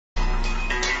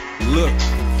Look,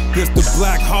 this the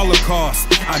Black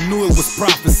Holocaust. I knew it was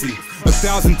prophecy.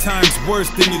 1,000 times worse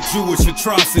than the Jewish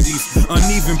atrocities.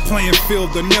 Uneven playing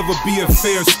field, there'll never be a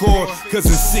fair score. Cause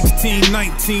in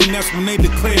 1619, that's when they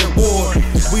declared war.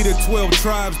 We the 12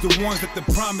 tribes, the ones that the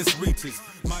promise reaches.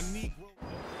 My Negro.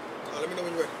 Let me know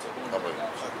when you're ready. I'm ready.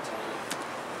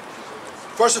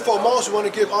 First and foremost, we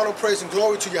want to give honor, praise, and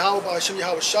glory to Yahweh by Hashem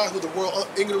Yahweh Shai, who the world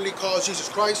ignorantly calls Jesus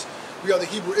Christ. We are the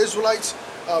Hebrew Israelites.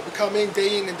 We come in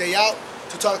and day out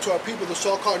to talk to our people, the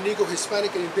so-called Negro,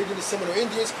 Hispanic, and Indigenous Seminole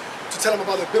Indians, to tell them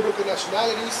about their biblical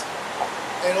nationalities,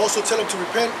 and also tell them to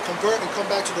repent, convert, and come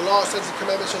back to the law, statutes, and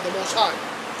commandments of the Most High.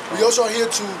 We also are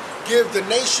here to give the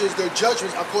nations their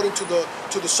judgments according to the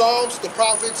Psalms, the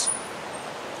prophets,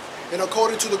 and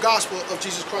according to the gospel of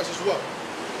Jesus Christ as well.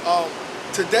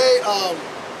 Today,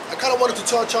 I kind of wanted to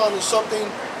touch on something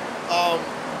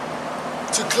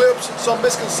to clear up some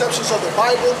misconceptions of the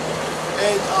Bible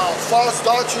and false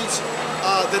doctrines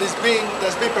that's being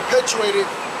perpetuated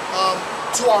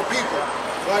to our people,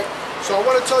 right? So I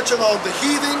want to touch on the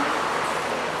heathen,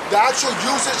 the actual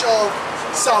usage of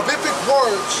salvific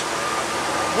words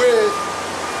with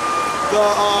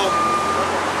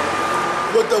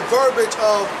the verbiage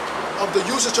of the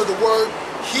usage of the word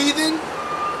heathen,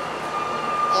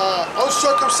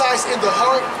 uncircumcised in the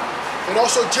heart, and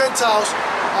also Gentiles,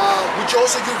 which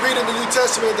also you read in the New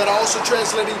Testament that are also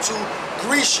translated to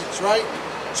Grecians, right?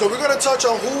 So we're going to touch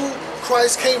on who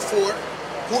Christ came for,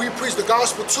 who he preached the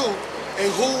gospel to,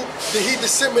 and who did he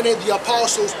disseminate the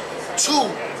apostles to.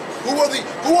 Who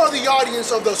are the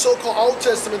audience of the so-called Old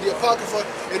Testament, the Apocrypha,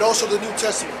 and also the New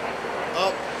Testament?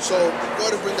 So go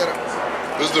ahead and bring that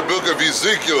up. This is the book of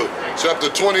Ezekiel, chapter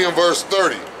 20 and verse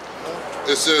 30.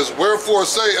 It says, "Wherefore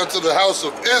say unto the house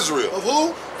of Israel." Of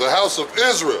who? The house of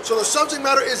Israel. So the subject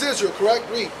matter is Israel, correct?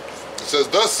 Read. It says,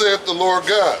 "Thus saith the Lord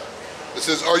God." It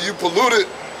says, "Are you polluted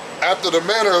after the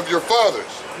manner of your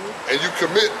fathers, and you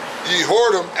commit ye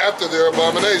whoredom after their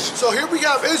abominations?" So here we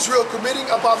have Israel committing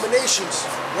abominations,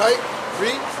 right?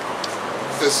 Read.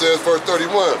 It says, verse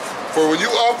 31, "For when you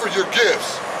offer your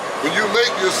gifts, when you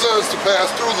make your sons to pass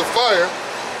through the fire,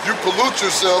 you pollute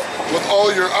yourself with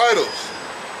all your idols,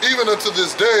 even unto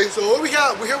this day." So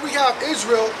here we have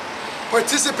Israel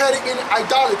participating in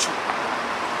idolatry.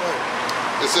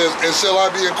 Right. It says, "And shall I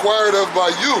be inquired of by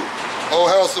you, O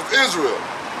house of Israel?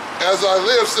 As I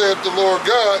live, saith the Lord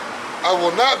God, I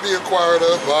will not be inquired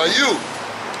of by you."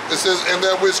 It says, "And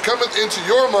that which cometh into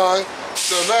your mind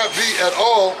shall not be at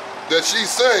all that ye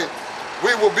say,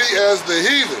 we will be as the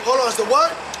heathen." Hold on, so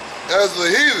what? As the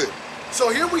heathen. So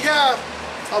here we have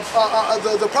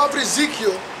the prophet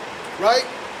Ezekiel, right?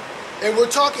 And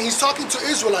he's talking to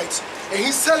Israelites, and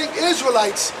he's telling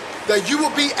Israelites that you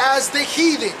will be as the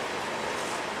heathen.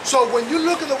 So when you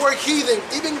look at the word heathen,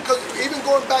 even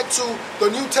going back to the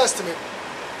New Testament,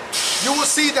 you will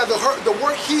see that the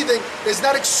word heathen is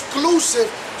not exclusive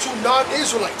to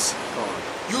non-Israelites.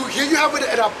 Here you have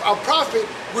a prophet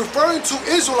referring to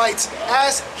Israelites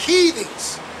as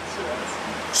heathens.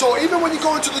 So even when you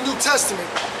go into the New Testament,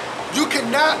 you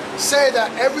cannot say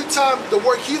that every time the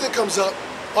word heathen comes up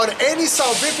on any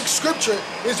salvific scripture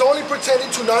is only pertaining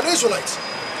to non-Israelites.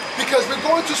 Because we're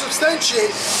going to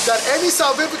substantiate that any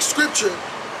salvific scripture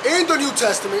in the New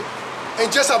Testament,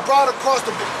 and just brought across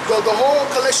the whole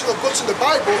collection of books in the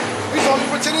Bible, is only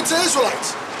pertaining to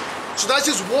Israelites. So that's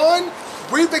just one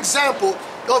brief example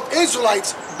of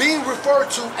Israelites being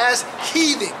referred to as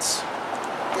heathens.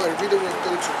 Go ahead, read the word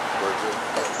 32.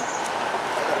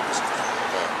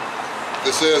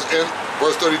 It says in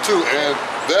verse 32, "And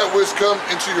that which come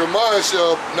into your mind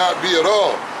shall not be at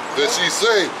all, that ye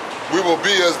say, we will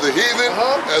be as the heathen,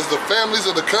 as the families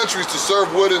of the countries to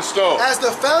serve wood and stone." As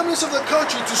the families of the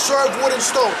country to serve wood and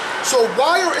stone. So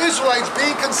why are Israelites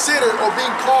being considered or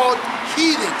being called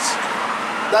heathens?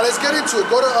 Now let's get into it.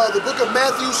 Go to the book of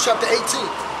Matthew, chapter 18.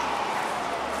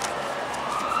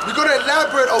 We're going to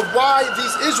elaborate on why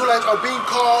these Israelites are being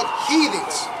called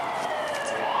heathens,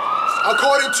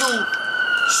 according to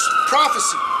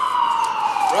prophecy,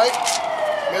 right?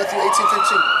 Matthew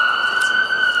 18:15.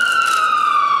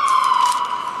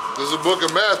 This is the book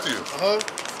of Matthew,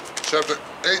 chapter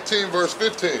 18, verse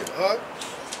 15.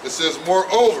 It says,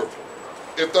 "Moreover,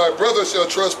 if thy brother shall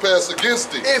trespass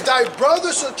against thee." If thy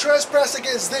brother shall trespass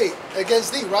against thee,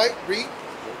 right? Read.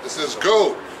 It says,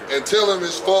 "Go and tell him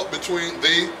his fault between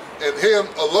thee and him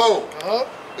alone."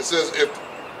 It says,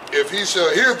 if he shall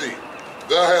hear thee,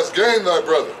 thou hast gained thy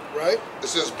brother. Right. It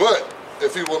says, "But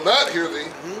if he will not hear thee,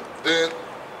 then,"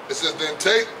 it says, "then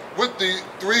take with thee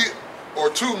 3 or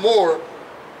 2 more,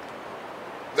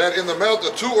 that in the mouth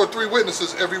of 2 or 3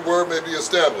 witnesses every word may be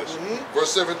established."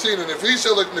 Verse 17, "And if he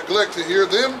shall neglect to hear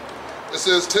them, It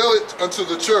says, tell it unto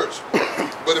the church.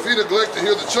 But if he neglect to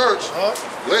hear the church,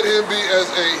 let him be as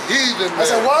a heathen man.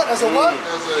 As a what? As a what?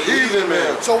 As a heathen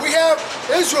man. So we have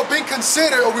Israel being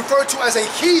considered or referred to as a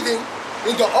heathen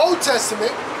in the Old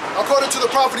Testament, according to the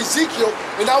prophet Ezekiel.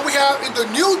 And now we have in the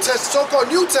New Testament, so-called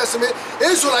New Testament,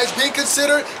 Israelites being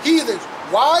considered heathens.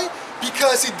 Why?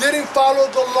 Because he didn't follow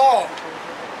the law.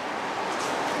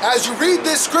 As you read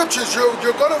these scriptures,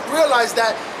 you're going to realize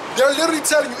that they're literally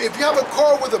telling you, if you have a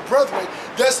quarrel with a brethren,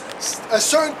 there's a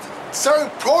certain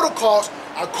protocols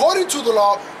according to the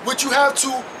law which you have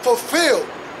to fulfill.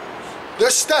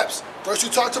 There's steps. First, you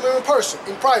talk to him in person,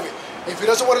 in private. If he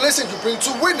doesn't want to listen, you bring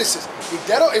 2 witnesses. If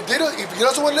he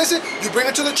doesn't want to listen, you bring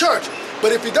it to the church.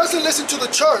 But if he doesn't listen to the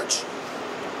church,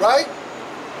 right,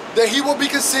 then he will be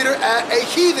considered a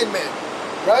heathen man,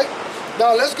 right?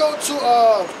 Now let's go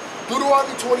to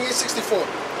Deuteronomy 28:64.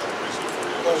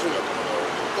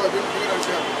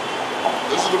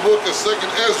 This is the book of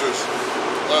 2nd Ezra,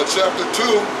 chapter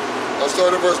 2. I'll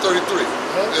start at verse 33.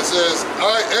 It says,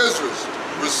 I, Ezra,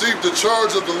 received the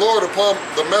charge of the Lord upon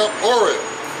the Mount Oreb,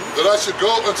 that I should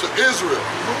go unto Israel.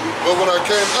 But when I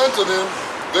came unto them,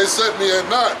 they set me at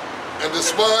naught, and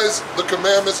despised the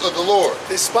commandments of the Lord.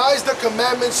 Despise the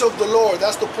commandments of the Lord.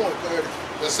 That's the point.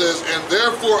 It says, and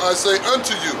therefore I say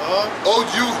unto you, O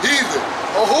you heathen.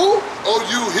 Oh, who? O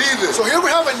you heathen. So here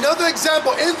we have another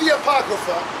example in the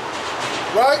Apocrypha,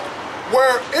 right?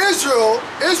 Where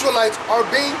Israelites are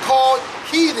being called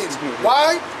heathens.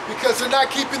 Why? Because they're not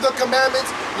keeping the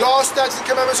commandments, laws, statutes, and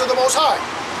commandments of the Most High.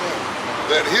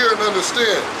 That hear and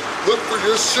understand. Look for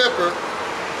your shepherd.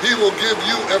 He will give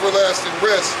you everlasting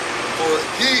rest, for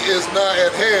he is nigh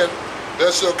at hand that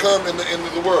shall come in the end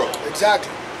of the world. Exactly.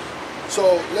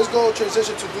 So let's go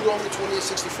transition to Deuteronomy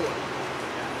 28:64.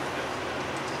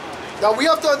 Now we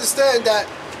have to understand that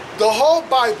the whole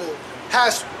Bible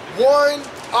has one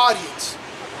audience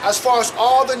as far as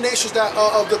all the nations that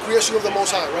of the creation of the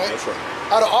Most High, right? That's right.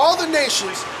 Out of all the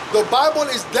nations, the Bible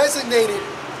is designated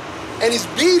and is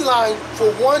beeline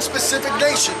for one specific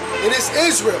nation, and it's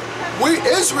Israel.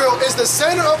 Israel is the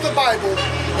center of the Bible,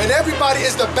 and everybody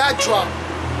is the backdrop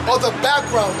or the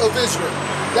background of Israel.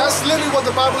 That's literally what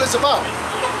the Bible is about.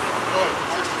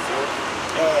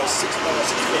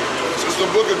 This is the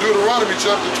book of Deuteronomy,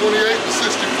 chapter 28, the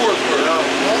 64th verse.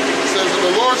 It says, and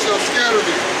the Lord shall scatter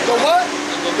thee. The what?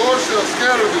 And the Lord shall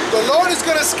scatter thee. The Lord is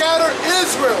going to scatter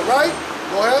Israel, right?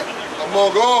 Go ahead.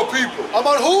 Among all people.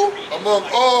 Among who? Among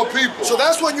all people. So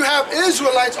that's when you have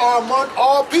Israelites are among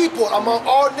all people, among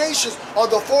all nations, on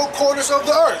the 4 corners of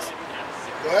the earth.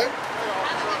 Go ahead.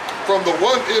 From the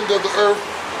one end of the earth,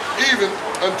 even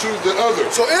unto the other.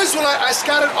 So Israelites are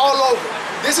scattered all over.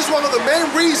 This is one of the main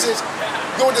reasons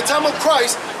during the time of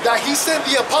Christ that he sent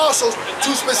the apostles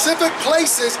to specific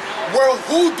places where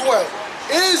who dwell?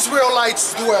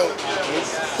 Israelites dwell,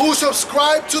 who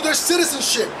subscribe to their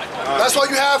citizenship. That's why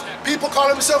you have people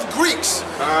calling themselves Greeks,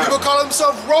 people calling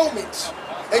themselves Romans,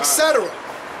 etc.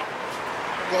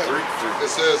 It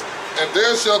says, and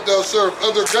there shalt thou serve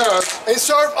other gods. And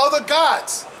serve other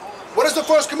gods. What is the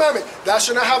first commandment? Thou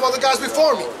shalt not have other gods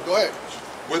before me. Go ahead.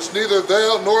 Which neither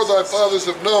thou nor thy fathers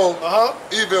have known,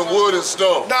 even wood and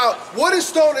stone. Now, wood and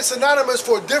stone is synonymous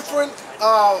for different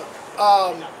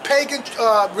pagan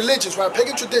religions, right?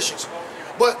 Pagan traditions.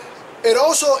 But it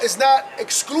also is not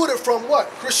excluded from what?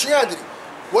 Christianity.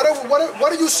 What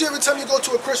do you see every time you go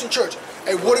to a Christian church?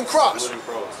 A wooden cross.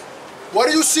 What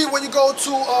do you see when you go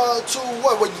to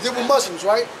what you did with Muslims,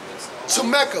 right? To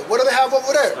Mecca. What do they have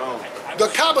over there? The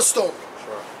Kaaba stone.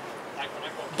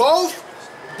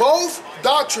 Both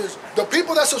doctrines, the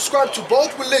people that subscribe to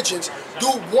both religions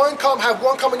have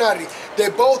one commonality. They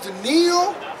both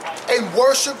kneel and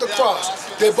worship the cross.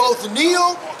 They both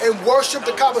kneel and worship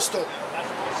the Kaaba stone.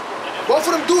 Both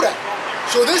of them do that.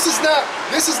 So this is not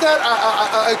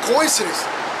a coincidence.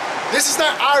 This is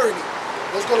not irony.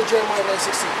 Let's go to Jeremiah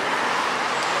 9:16.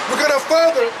 We're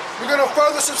gonna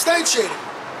further substantiate it.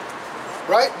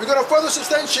 Right? We're gonna further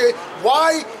substantiate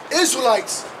why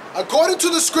Israelites, according to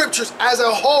the scriptures as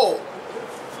a whole,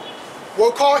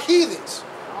 were called heathens.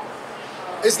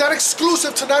 It's not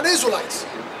exclusive to non-Israelites.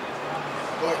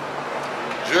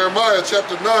 Jeremiah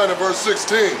chapter 9 and verse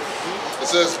 16. It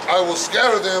says, I will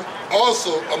scatter them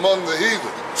also among the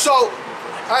heathen. So,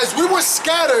 as we were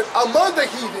scattered among the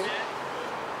heathen,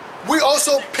 we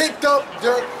also picked up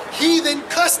their heathen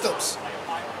customs.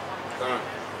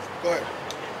 Go ahead.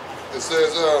 It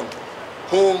says,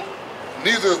 whom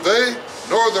neither they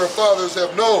nor their fathers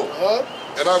have known.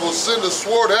 And I will send a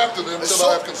sword after them until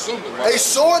I have consumed them. A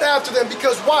sword after them,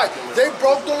 because why? They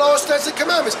broke the law, statutes, and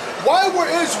commandments. Why were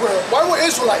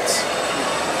Israelites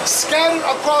scattered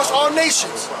across all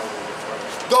nations?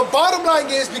 The bottom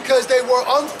line is because they were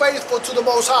unfaithful to the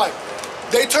Most High.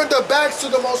 They turned their backs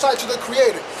to the Most High, to the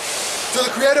Creator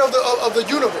of the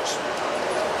universe.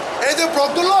 And they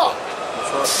broke the law.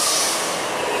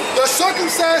 The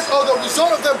circumstance or the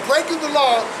result of them breaking the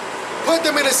law put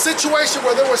them in a situation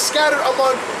where they were scattered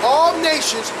among all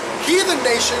nations, heathen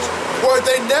nations, where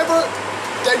they never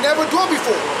dwelt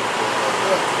before.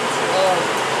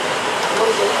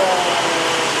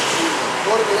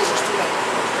 Go to Galatians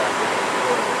 2:9.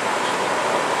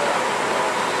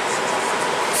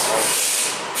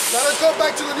 Now let's go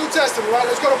back to the New Testament, right?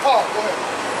 Let's go to Paul. Go ahead.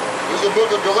 This is the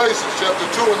book of Galatians, chapter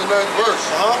 2 and the 9th verse.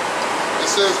 It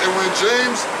says, and when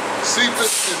James,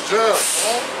 Cephas, and John,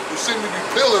 who seemed to be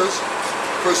pillars,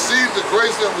 perceived the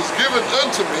grace that was given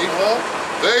unto me,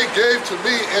 they gave to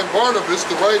me and Barnabas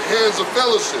the right hands of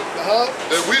fellowship,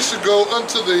 that we should go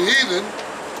unto the heathen,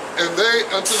 and they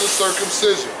unto the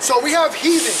circumcision. So we have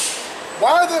heathen.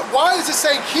 Why is it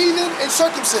saying heathen and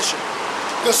circumcision?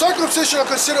 The circumcision are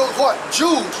considered what?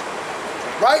 Jews,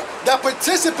 right? That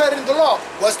participated in the law.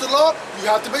 What's the law? You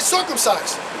have to be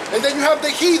circumcised. And then you have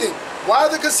the heathen. Why are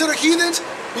they considered heathens?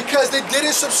 Because they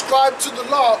didn't subscribe to the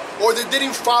law, or they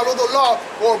didn't follow the law,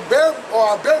 or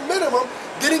bare minimum,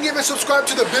 didn't even subscribe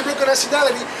to the biblical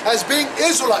nationality as being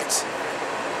Israelites,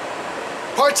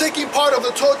 partaking part of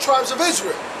the 12 tribes of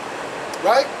Israel,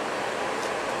 right?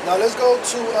 Now let's go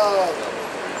to,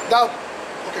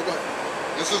 okay, go ahead.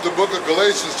 This is the book of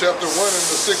Galatians, chapter 1 and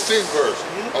the 16th verse.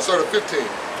 I'll start at 15.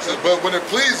 It says, but when it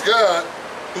pleased God,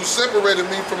 who separated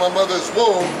me from my mother's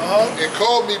womb and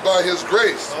called me by his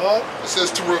grace, it says,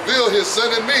 to reveal his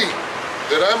son in me,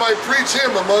 that I might preach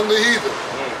him among the heathen.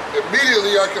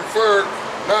 Immediately I conferred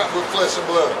not with flesh and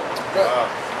blood.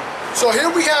 Right. So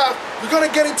here we're going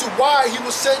to get into why he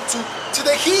was sent to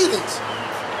the heathens.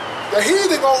 The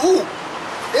heathen are who?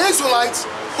 Israelites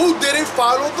who didn't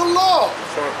follow the law.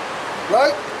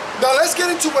 Right? Now let's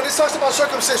get into when it talks about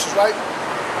circumcision, right?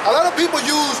 A lot of people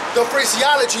use the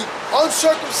phraseology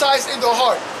uncircumcised in the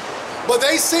heart. But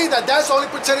they say that that's only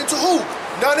pertaining to who?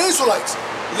 Non-Israelites.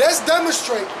 Let's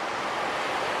demonstrate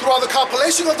throughout the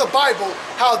compilation of the Bible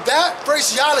how that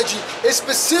phraseology is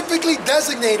specifically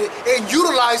designated and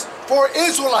utilized for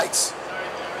Israelites.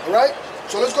 Alright?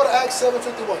 So let's go to Acts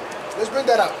 7:51. Let's bring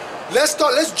that out. Let's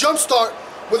jump start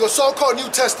with the so-called New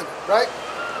Testament, right?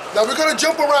 Now we're going to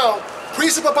jump around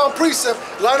precept upon precept,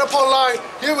 line upon line,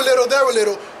 here a little, there a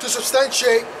little, to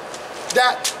substantiate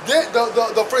that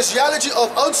the phraseology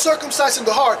of uncircumcised in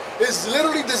the heart is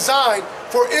literally designed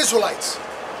for Israelites.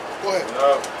 Go ahead.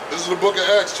 This is the book of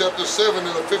Acts, chapter 7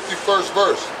 and the 51st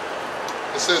verse.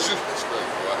 It says, you...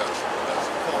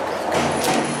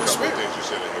 things you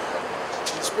said in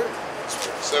here.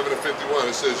 7 and 51.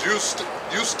 It says,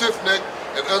 you stiff-necked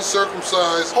and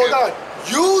uncircumcised... Hold on.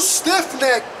 You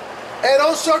stiff-necked and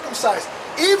uncircumcised.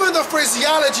 Even the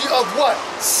phraseology of what?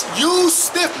 You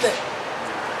stiff-necked.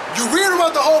 You read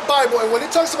around the whole Bible, and when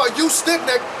it talks about you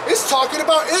stiff-necked, it's talking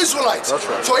about Israelites. That's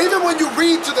right. So even when you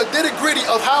read to the nitty-gritty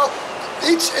of how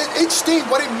each thing,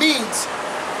 what it means,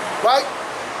 right?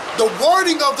 The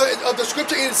wording of the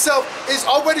scripture in itself is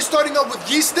already starting up with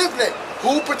ye stiff-necked.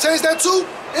 Who pertains that to?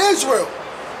 Israel.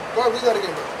 Go ahead, read that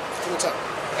again, bro. From the top.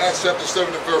 Acts chapter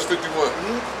 7 and verse 51.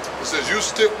 It says, you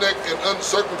stiff-necked and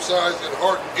uncircumcised in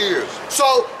heart and ears.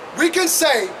 So we can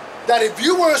say that if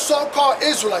you were a so-called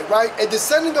Israelite, right, a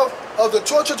descendant of the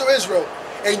 12 tribes of Israel,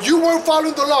 and you weren't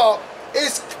following the law,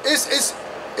 it's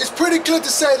pretty clear to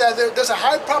say that there's a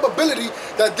high probability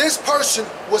that this person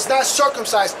was not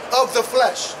circumcised of the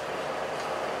flesh.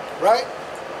 Right?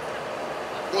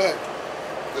 Go ahead.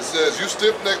 It says, you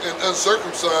stiff-necked and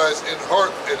uncircumcised in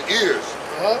heart and ears.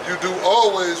 You do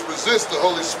always resist the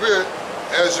Holy Spirit,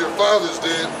 as your fathers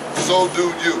did, so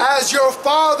do you. As your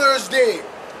fathers did.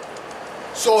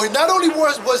 So not only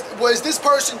was this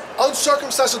person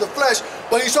uncircumcised of the flesh,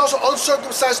 but he's also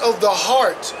uncircumcised of the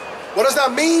heart. What does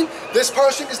that mean? This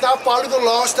person is not following the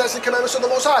law, statutes, and commandments of the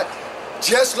Most High.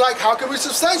 Just like, how can we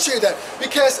substantiate that?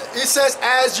 Because it says,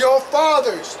 as your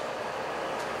fathers.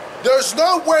 There's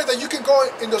nowhere that you can go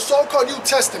in the so-called New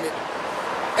Testament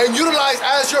and utilize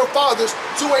as your fathers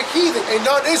to a heathen, a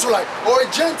non-Israelite, or a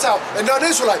Gentile, a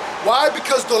non-Israelite. Why?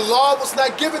 Because the law was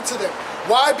not given to them.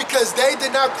 Why? Because they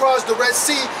did not cross the Red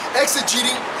Sea,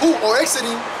 exiting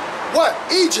what?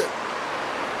 Egypt.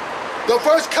 The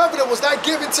first covenant was not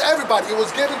given to everybody. It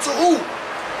was given to who?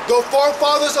 The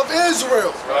forefathers of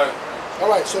Israel. Right. All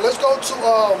right, so let's go to,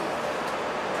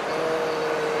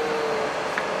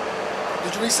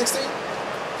 did you read 16?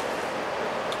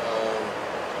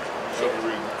 Shall we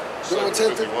read Deuteronomy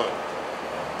 10?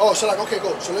 Oh, so like, okay,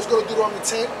 go. So let's go to Deuteronomy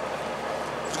 10.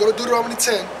 Let's go to Deuteronomy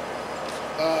 10.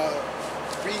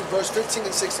 Read verse 15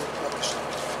 and 16.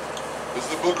 This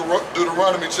is the book of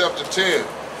Deuteronomy chapter 10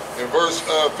 and verse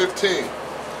 15.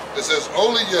 It says,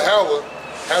 only Yahweh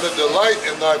had a delight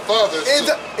in thy fathers.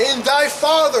 In thy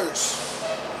fathers.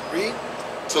 Read.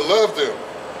 To love them.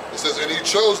 It says, and he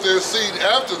chose their seed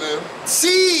after them.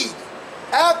 Seed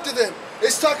after them.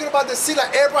 It's talking about the seed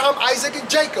like Abraham, Isaac, and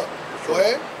Jacob. Go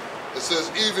ahead. It says,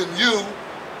 even you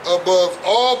above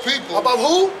all people. Above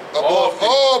who? Above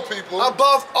all people.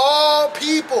 Above all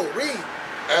people. Read.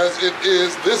 As it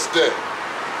is this day.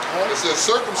 It says,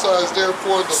 circumcise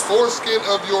therefore the foreskin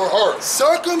of your heart.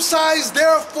 Circumcise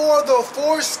therefore the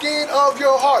foreskin of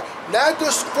your heart. Not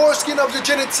the foreskin of your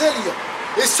genitalia.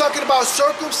 It's talking about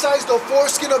circumcise the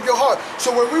foreskin of your heart.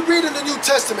 So when we read in the New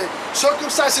Testament,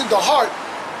 circumcising the heart,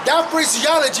 that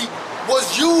phraseology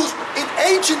was used in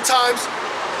ancient times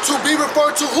to be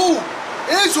referred to who?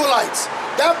 Israelites.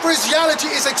 That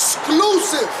phraseology is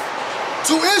exclusive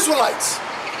to Israelites.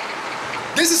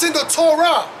 This is in the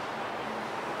Torah.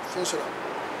 Finish it up.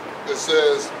 It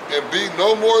says, and be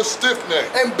no more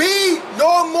stiff-necked. And be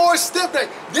no more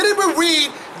stiff-necked. Didn't we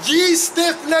read, ye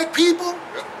stiff-necked people?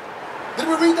 Yep. Didn't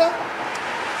we read that?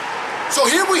 So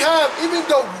here we have even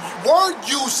the word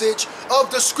usage of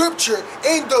the scripture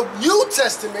in the New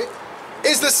Testament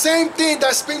is the same thing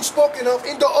that's been spoken of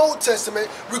in the Old Testament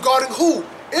regarding who?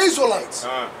 Israelites.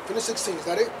 Finish 16, is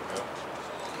that it? Yep.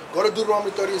 Go to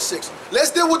Deuteronomy 30 and 6.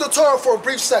 Let's deal with the Torah for a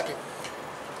brief second.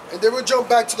 And then we'll jump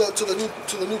back to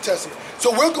the New Testament. So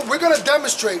we're going to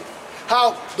demonstrate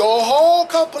how the whole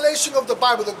compilation of the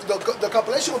Bible, the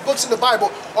compilation of books in the Bible,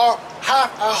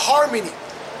 have a harmony,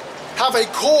 have a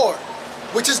core,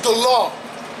 which is the law.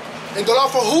 And the law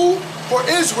for who? For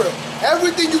Israel.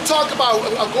 Everything you talk about,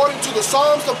 according to the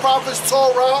Psalms, the Prophets,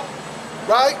 Torah,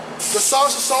 right? The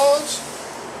Songs of Songs,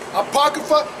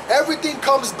 Apocrypha, everything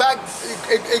comes back.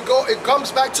 It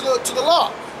comes back to the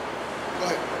law. Go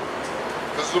ahead.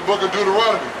 This is the book of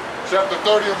Deuteronomy, chapter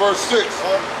 30 and verse 6.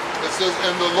 It says,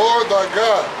 and the Lord thy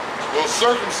God will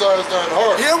circumcise thine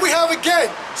heart. Here we have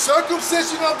again,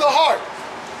 circumcision of the heart.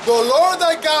 The Lord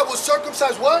thy God will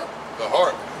circumcise what? The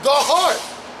heart. The heart.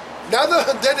 Not the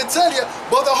genitalia,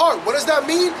 but the heart. What does that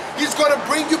mean? He's going to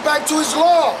bring you back to his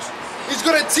laws. He's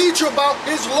going to teach you about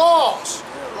his laws.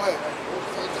 Go ahead.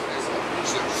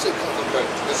 Okay.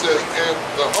 It says, and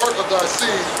the heart of thy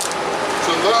seed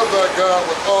to love thy God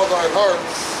with all thy heart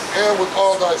and with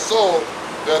all thy soul,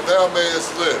 that thou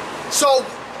mayest live. So,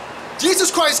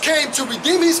 Jesus Christ came to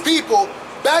redeem his people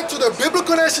back to their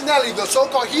biblical nationality, the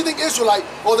so-called heathen Israelite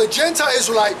or the Gentile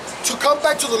Israelite, to come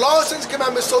back to the laws and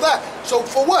commandments. So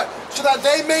for what? So that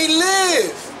they may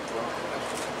live.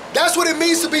 That's what it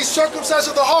means to be circumcised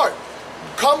of the heart.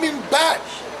 Coming back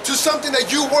to something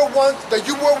that you once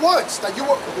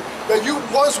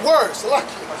were. So like,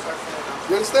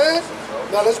 you understand?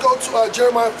 Now let's go to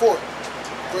Jeremiah 4,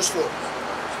 verse 4.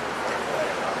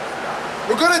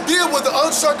 We're going to deal with the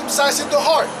uncircumcised in the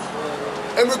heart.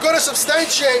 And we're going to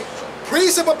substantiate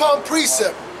precept upon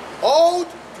precept, old,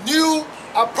 new,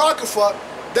 apocrypha,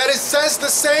 that it says the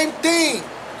same thing.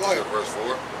 Go ahead. Verse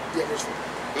 4? Yeah, verse 4.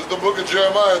 This is the book of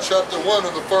Jeremiah, chapter 1,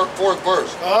 and the fourth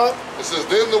verse. It says,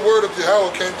 then the word of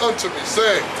Yahweh came unto me,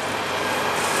 saying,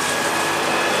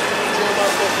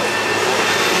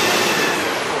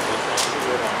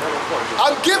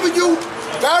 I'm giving you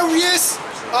various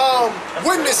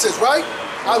witnesses, right?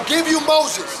 I'll give you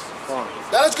Moses.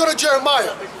 Now let's go to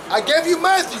Jeremiah. I gave you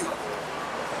Matthew,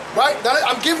 right? Now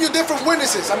I'm giving you different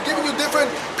witnesses. I'm giving you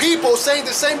different people saying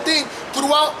the same thing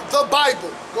throughout the Bible.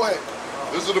 Go ahead.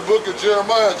 This is the book of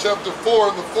Jeremiah, chapter 4,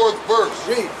 and the 4th verse.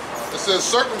 Read. It says,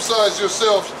 circumcise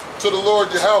yourselves to the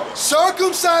Lord Yahweh.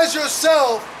 Circumcise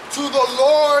yourself to the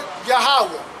Lord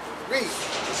Yahweh. Read.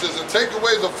 It says, and take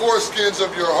away the foreskins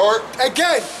of your heart.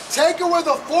 Again, take away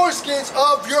the foreskins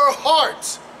of your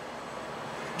heart.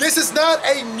 This is not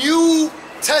a New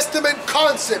Testament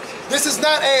concept. This is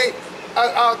not a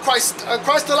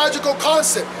Christological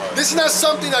concept. This is not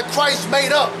something that Christ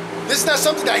made up. This is not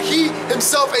something that he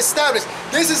himself established.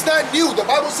 This is not new. The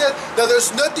Bible says that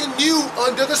there's nothing new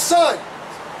under the sun.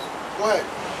 Go ahead.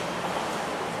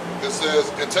 It says,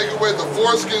 and take away the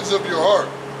foreskins of your heart,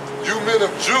 you men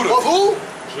of Judah. Of who?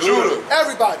 Judah.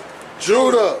 Everybody.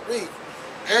 Judah. Read.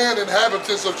 And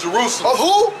inhabitants of Jerusalem. Of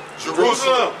who?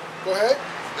 Jerusalem. Go ahead.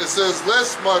 It says,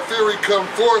 lest my fury come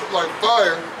forth like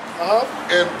fire,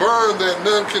 and burn that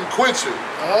none can quench it,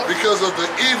 because of the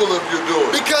evil of your doing.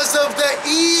 Because of the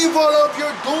evil of your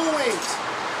doings.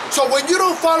 So when you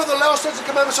don't follow the law, statutes, and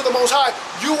commandments of the Most High,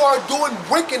 you are doing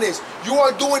wickedness. You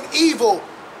are doing evil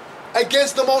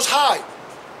against the Most High.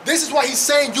 This is why he's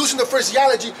saying, using the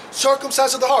phraseology,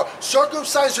 circumcise of the heart.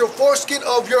 Circumcise your foreskin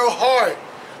of your heart.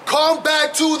 Come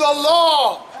back to the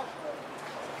law.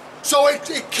 So it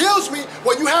kills me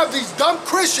when you have these dumb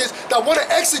Christians that want to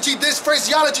exegete this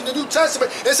phraseology in the New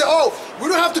Testament and say, oh, we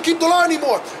don't have to keep the law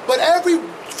anymore. But every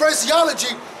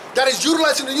phraseology that is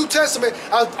utilized in the New Testament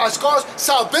as far as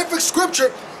salvific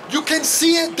scripture, you can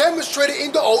see it demonstrated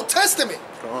in the Old Testament.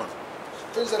 Come on.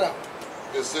 Finish that out.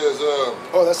 It says,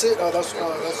 oh, that's it? Oh, that's it.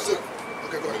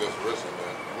 Okay, go ahead. That's the rest of it,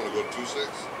 man. You want to go to 2:6?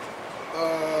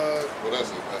 Well,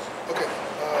 that's it. Okay.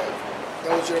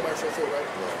 That was Jeremiah 4:4, right?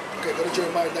 Okay, go to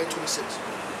Jeremiah 9:26.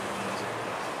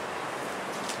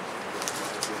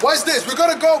 Watch this. We're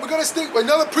gonna stick with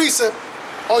another precept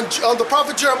on the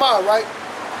prophet Jeremiah, right?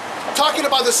 Talking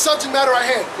about the subject matter at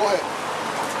hand. Go ahead.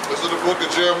 This is the book of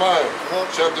Jeremiah,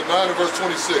 chapter 9 and verse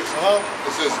 26.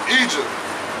 It says, Egypt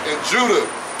and Judah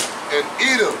and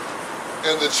Edom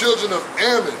and the children of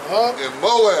Ammon and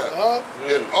Moab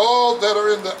and all that are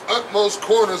in the utmost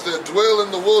corners that dwell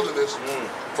in the wilderness,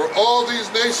 for all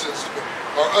these nations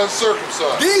are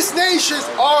uncircumcised. These nations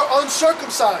are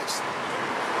uncircumcised.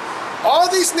 All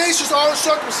these nations are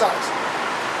uncircumcised.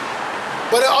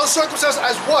 But they're uncircumcised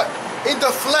as what? In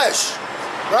the flesh.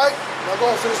 Right? Now go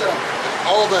ahead and finish that out.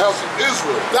 All the house of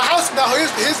Israel. The house, now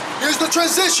here's the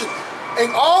transition.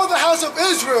 And all the house of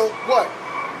Israel, what?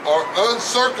 Are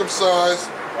uncircumcised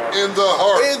in the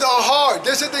heart. In the heart.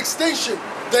 There's a distinction.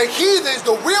 The heathens,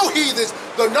 the real heathens,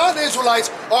 the non-Israelites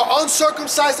are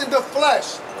uncircumcised in the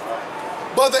flesh.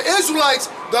 But the Israelites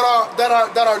that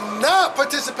are not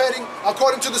participating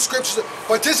according to the scriptures,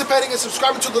 participating and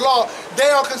subscribing to the law, they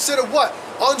are considered what?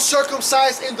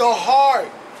 Uncircumcised in the heart.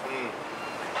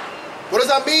 What does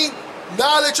that mean?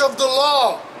 Knowledge of the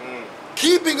law,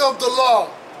 keeping of the law,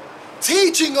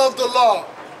 teaching of the law.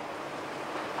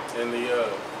 And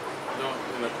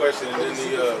the question, and then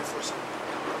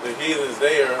the heathens,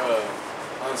 they are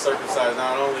uncircumcised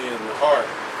not only in the heart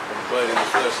but in the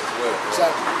flesh as well.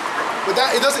 Exactly.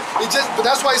 But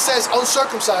that's why it says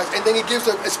uncircumcised, and then it gives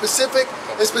a specific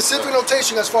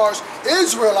notation as far as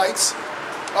Israelites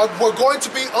were going to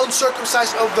be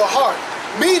uncircumcised of the heart.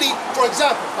 Meaning, for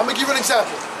example, I'm gonna give you an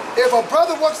example. If a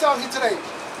brother walks down here today,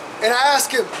 and I ask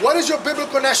him, what is your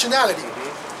biblical nationality?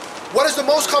 What is the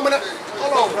most common?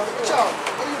 Hold on, brother. Child,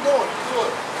 what are you doing?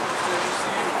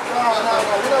 No,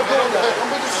 we're not doing that.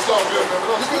 It's all good, man.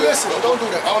 You can listen, don't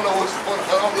do that. I don't know what's the point.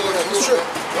 I don't really know. It's true.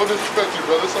 No disrespect to you,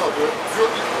 brother. It's all good.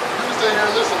 You can stay here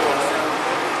and listen, man.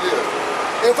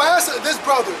 Yeah. If I ask this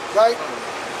brother, right?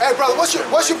 Hey, brother, what's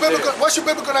your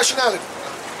biblical nationality?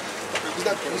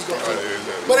 He's going.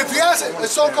 But if you ask a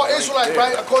so-called Israelite,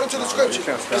 right, according to the scripture,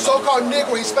 the so-called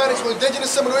Negro, Hispanics, or indigenous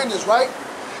Seminole Indians, right?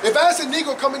 If I ask a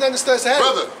Negro coming down the stairs, hey,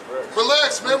 brother,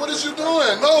 relax, man. What is you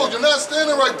doing? No, you're not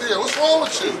standing right there. What's wrong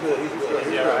with you?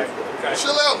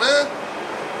 Chill out, man.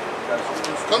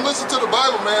 Come listen to the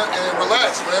Bible, man, and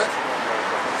relax, man.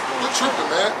 You're tripping,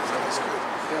 man.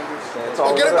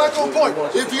 Now get it back on point.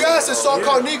 If you ask a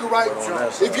so-called Negro, right?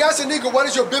 If you ask a Negro, what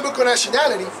is your biblical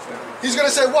nationality? He's gonna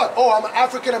say what? Oh, I'm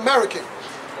African American.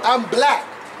 I'm black.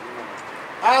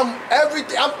 I'm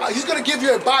everything. He's gonna give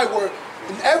you a byword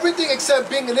in everything except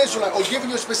being an Israelite or giving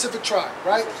you a specific tribe,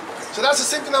 right? So that's the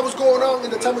same thing that was going on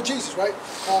in the time of Jesus, right?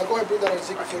 Go ahead, bring that on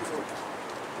Ezekiel 44.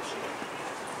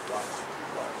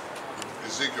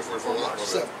 Ezekiel 44.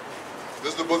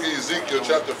 This is the book of Ezekiel,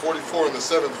 chapter 44, in the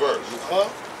 7th verse.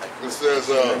 It says,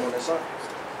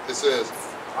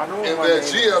 and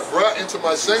that ye have brought into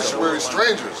my sanctuary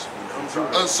strangers,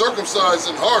 uncircumcised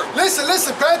in heart.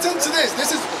 Listen, pay attention to this.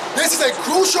 This is a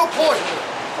crucial point.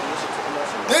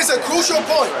 This is a crucial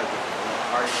point.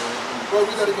 Well,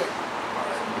 read that again.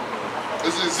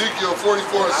 This is Ezekiel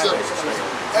 44 and 7.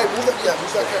 Hey, move that camera.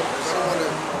 I don't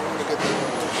want to get that.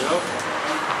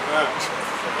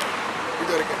 Read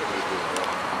that again.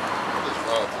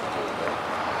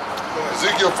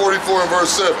 Ezekiel 44 and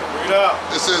verse 7.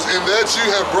 It says, in that you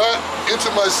have brought into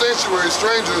my sanctuary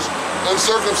strangers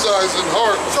uncircumcised in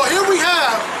heart. So here we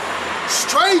have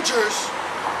strangers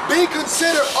being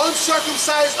considered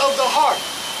uncircumcised of the heart.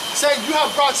 Saying you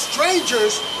have brought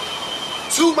strangers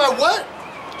to my what?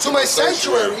 To my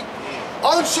sanctuary,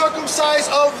 uncircumcised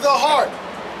of the heart.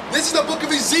 This is the book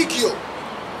of Ezekiel.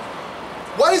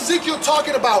 What is Ezekiel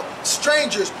talking about?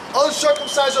 Strangers,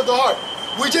 uncircumcised of the heart.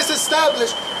 We just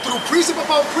established through precept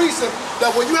upon precept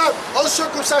that when you have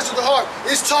uncircumcised of the heart,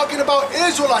 it's talking about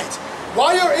Israelites.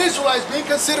 Why are Israelites being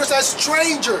considered as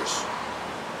strangers?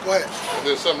 Go ahead. And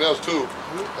there's something else too.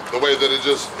 The way that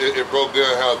it broke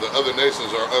down how the other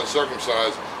nations are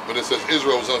uncircumcised, when it says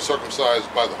Israel was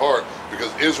uncircumcised by the heart,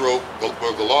 because Israel,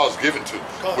 where the law is given to,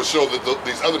 would show that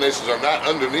these other nations are not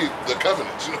underneath the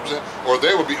covenant, you know what I'm saying? Or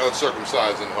they would be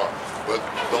uncircumcised in the heart. but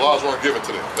the laws weren't given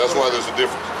to them. That's why there's a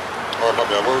difference. All right, my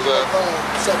bad. Where was that?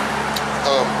 7.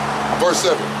 Verse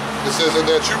 7. It says, and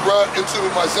that you brought into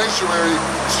my sanctuary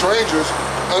strangers,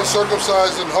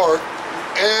 uncircumcised in heart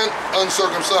and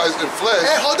uncircumcised in flesh.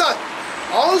 Hey, hold on.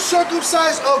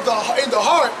 Uncircumcised in the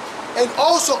heart and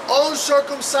also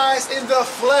uncircumcised in the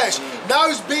flesh. Now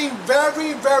he's being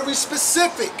very, very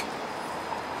specific.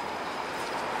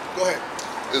 Go ahead.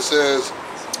 It says,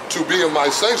 to be in my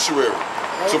sanctuary,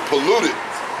 to pollute it,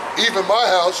 even my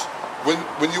house,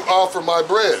 when you offer my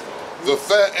bread, the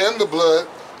fat and the blood,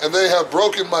 and they have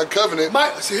broken my covenant.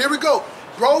 So here we go.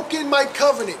 Broken my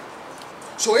covenant.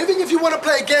 So even if you want to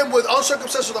play a game with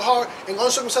uncircumcised of the heart and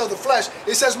uncircumcised of the flesh,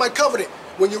 it says my covenant.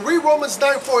 When you read Romans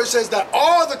 9:4, it says that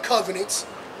all the covenants,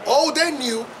 old and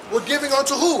new, were given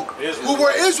unto who? Israelites. Who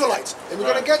were Israelites. And we're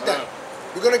going to get that.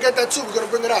 Right. We're going to get that too. We're going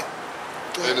to bring it out.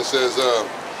 And it says,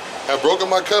 have broken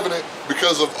my covenant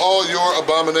because of all your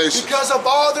abominations. Because of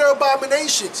all their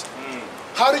abominations.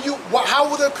 How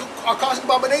will they cause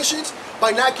abominations?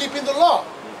 By not keeping the law.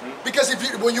 Because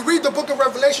when you read the book of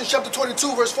Revelation, chapter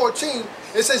 22, verse 14,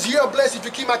 it says, ye are blessed if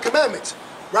you keep my commandments.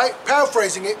 Right?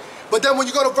 Paraphrasing it. But then when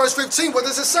you go to verse 15, what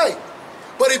does it say?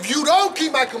 But if you don't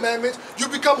keep my commandments, you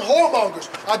become whoremongers,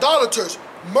 idolaters,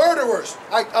 murderers,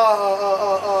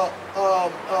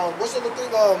 what's the other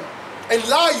thing? And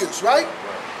liars, right?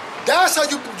 That's how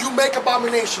you make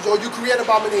abominations, or you create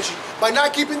abominations, by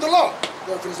not keeping the law.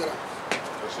 Go ahead, finish that up.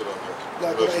 That's it up there.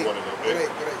 Yeah, go ahead.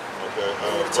 Okay,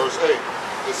 verse 8.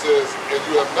 It says, and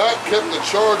you have not kept the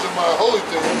charge of my holy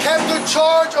things. Kept the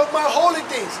charge of my holy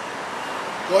things.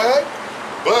 Go ahead.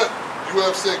 But you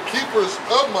have set keepers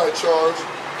of my charge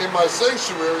in my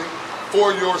sanctuary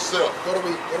for yourself. Go to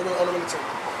me.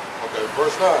 Okay,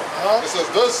 verse 9. It says,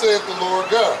 thus saith the Lord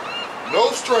God,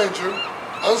 no stranger,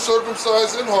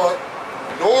 uncircumcised in heart,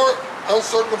 nor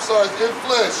uncircumcised in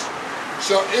flesh,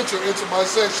 shall enter into my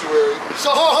sanctuary.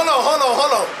 So hold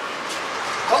on.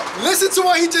 Listen to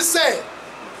what he just said.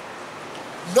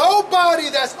 Nobody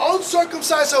that's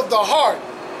uncircumcised of the heart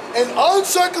and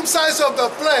uncircumcised of the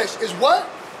flesh is what?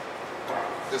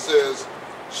 It says,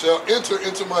 shall enter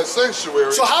into my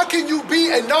sanctuary. So how can you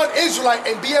be a non-Israelite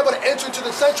and be able to enter into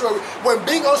the sanctuary when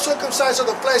being uncircumcised of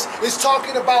the flesh is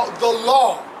talking about the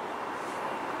law?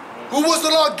 Who was the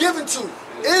law given to?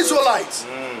 Israelites.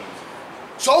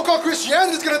 So-called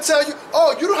Christianity is going to tell you,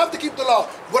 oh, you don't have to keep the law.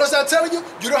 What is that telling you?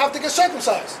 You don't have to get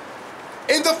circumcised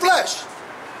in the flesh.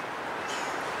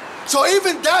 So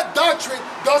even that doctrine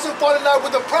doesn't fall in line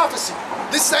with the prophecy.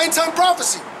 This is end-time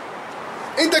prophecy.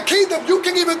 In the kingdom, you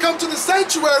can even come to the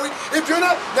sanctuary if you're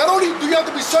not only do you have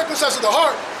to be circumcised of the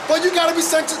heart, but you got to be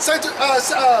circumcised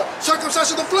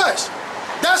of the flesh.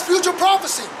 That's future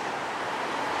prophecy.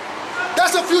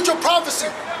 That's a future prophecy.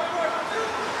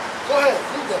 Go ahead,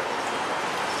 read that.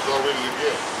 So I'll read it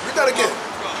again. Read that again.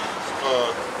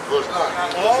 Verse 9.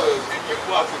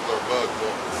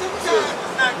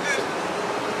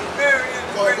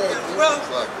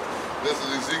 This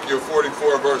is Ezekiel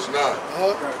 44, verse 9.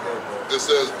 It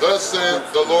says, thus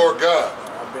saith the Lord God.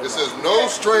 It says, no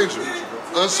stranger,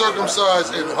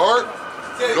 uncircumcised in heart,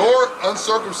 nor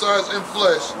uncircumcised in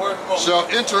flesh, shall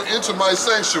enter into my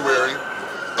sanctuary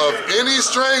of any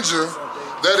stranger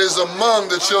that is among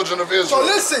the children of Israel. So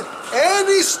listen,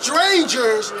 any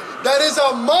strangers that is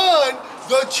among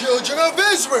the children of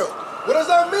Israel. What does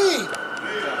that mean?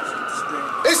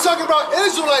 It's talking about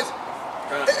Israelites.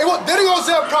 Didn't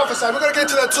Hosea prophesy? We're going to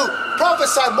get to that too.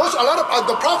 Prophesied, a lot of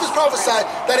the prophets prophesied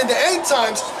that in the end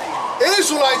times,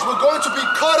 Israelites were going to be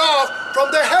cut off from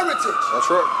their heritage.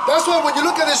 That's right. That's why when you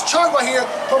look at this chart right here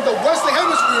from the Western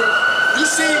Hemisphere, you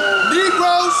see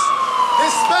Negroes,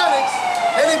 Hispanics,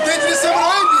 and indigenous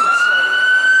Seminole Indians.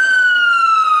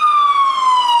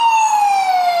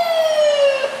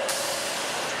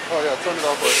 Oh yeah, turn it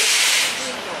off right.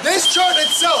 This chart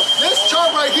itself, this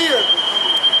chart right here,